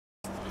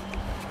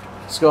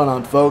What's going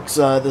on, folks?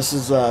 This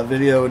is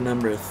video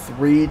number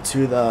 3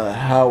 to the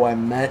How I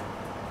Met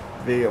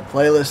video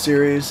playlist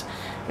series,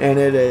 and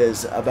it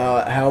is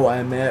about how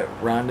I met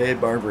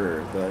Ronde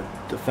Barber, the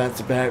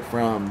defensive back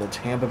from the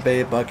Tampa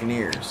Bay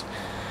Buccaneers.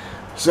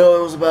 So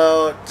it was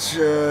about,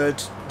 I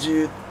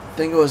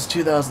think it was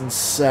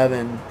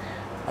 2007.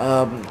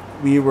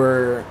 We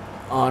were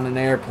on an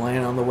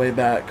airplane on the way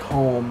back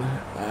home.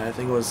 I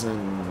think we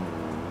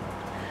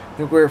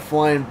were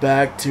flying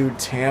back to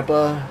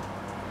Tampa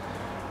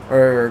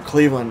or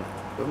Cleveland.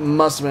 It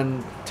must have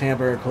been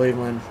Tampa or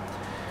Cleveland.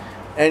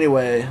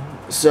 Anyway,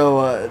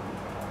 so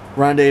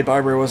Ronde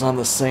Barber was on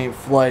the same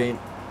flight,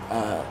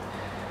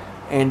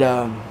 and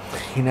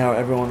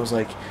everyone was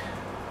like,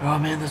 "Oh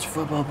man, there's a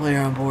football player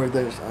on board."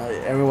 There's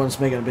everyone's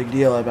making a big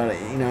deal about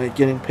it.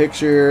 Getting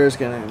pictures,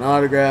 getting an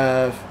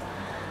autograph,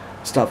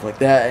 stuff like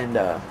that.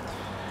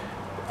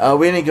 And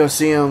we didn't go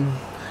see him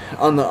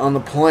on the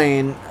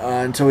plane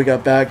until we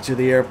got back to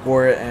the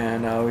airport,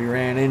 and we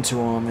ran into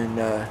him,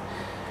 and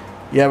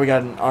yeah, we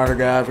got an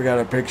autograph, we got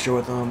a picture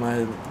with him.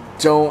 I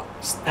don't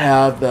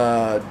have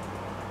the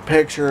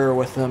picture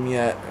with him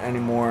yet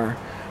anymore.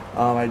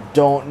 I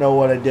don't know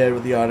what I did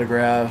with the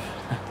autograph.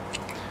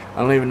 I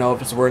don't even know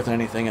if it's worth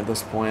anything at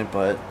this point,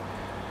 but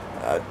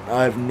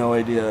I have no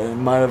idea. It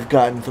might have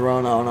gotten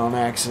thrown out on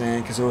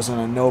accident because it was in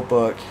a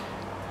notebook.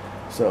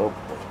 So,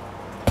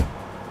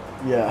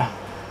 yeah.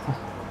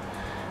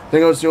 I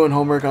think I was doing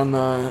homework on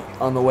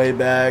the way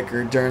back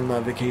or during the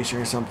vacation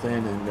or something,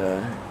 and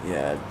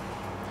yeah,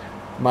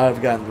 might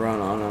have gotten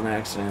thrown out on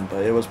accident,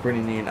 but it was pretty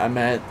neat. I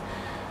met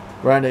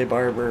Ronde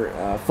Barber,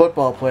 a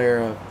football player,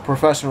 a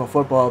professional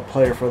football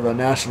player for the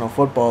National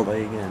Football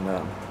League,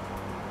 and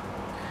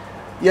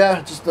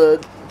yeah, just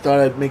thought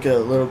I'd make a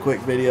little quick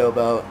video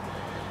about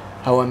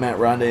how I met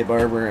Ronde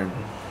Barber, and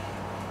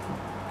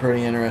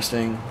pretty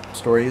interesting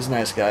story. He's a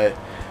nice guy.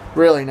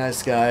 Really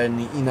nice guy, and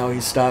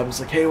he stopped.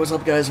 He's like, "Hey, what's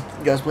up, guys?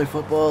 You guys play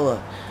football?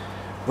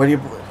 Where do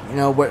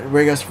where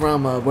are you guys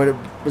from? What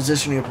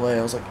position do you play?"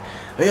 I was like,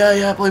 "Oh,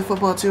 yeah, I play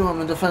football too. I'm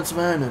a defensive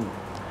end." And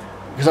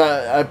because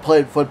I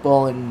played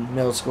football in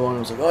middle school, and I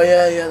was like, "Oh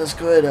yeah, that's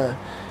good.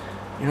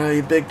 You're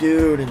a big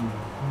dude, and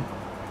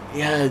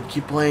yeah,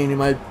 keep playing. You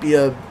might be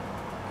a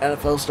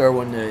NFL star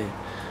one day."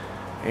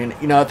 And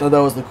I thought that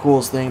was the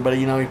coolest thing. But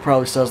he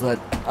probably says that.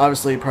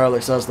 Obviously, he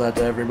probably says that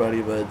to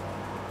everybody, but.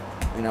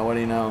 What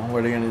do you know?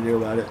 What are you going to do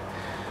about it?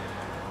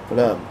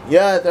 But,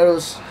 yeah, I thought it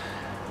was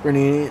pretty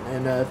neat,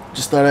 and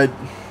just thought I'd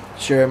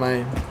share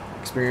my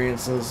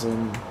experiences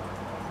and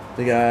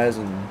the guys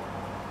and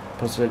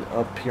post it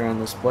up here on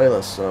this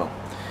playlist. So,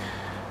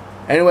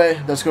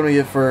 anyway, that's going to be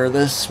it for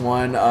this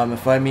one.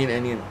 If I meet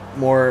any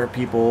more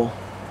people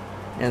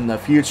in the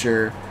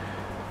future,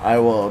 I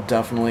will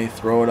definitely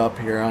throw it up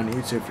here on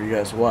YouTube for you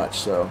guys to watch.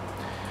 So,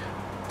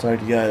 talk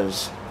to you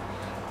guys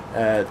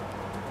at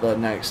the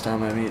next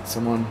time I meet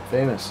someone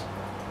famous.